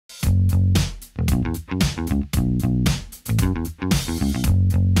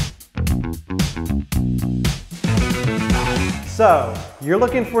So, you're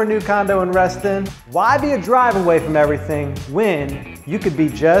looking for a new condo in Reston? Why be a drive away from everything when you could be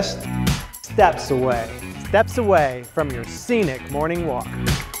just steps away? Steps away from your scenic morning walk.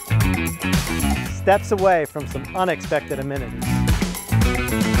 Steps away from some unexpected amenities.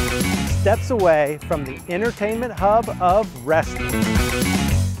 Steps away from the entertainment hub of Reston.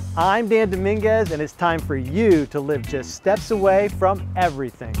 I'm Dan Dominguez, and it's time for you to live just steps away from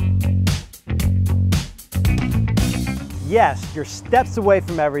everything. Yes, you're steps away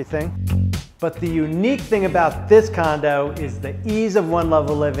from everything, but the unique thing about this condo is the ease of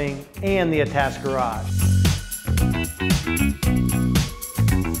one-level living and the attached garage.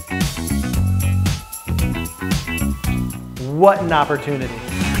 What an opportunity.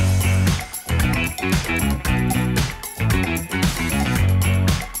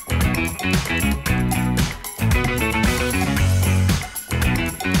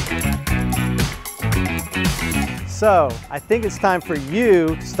 So, I think it's time for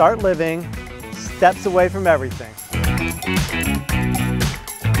you to start living steps away from everything.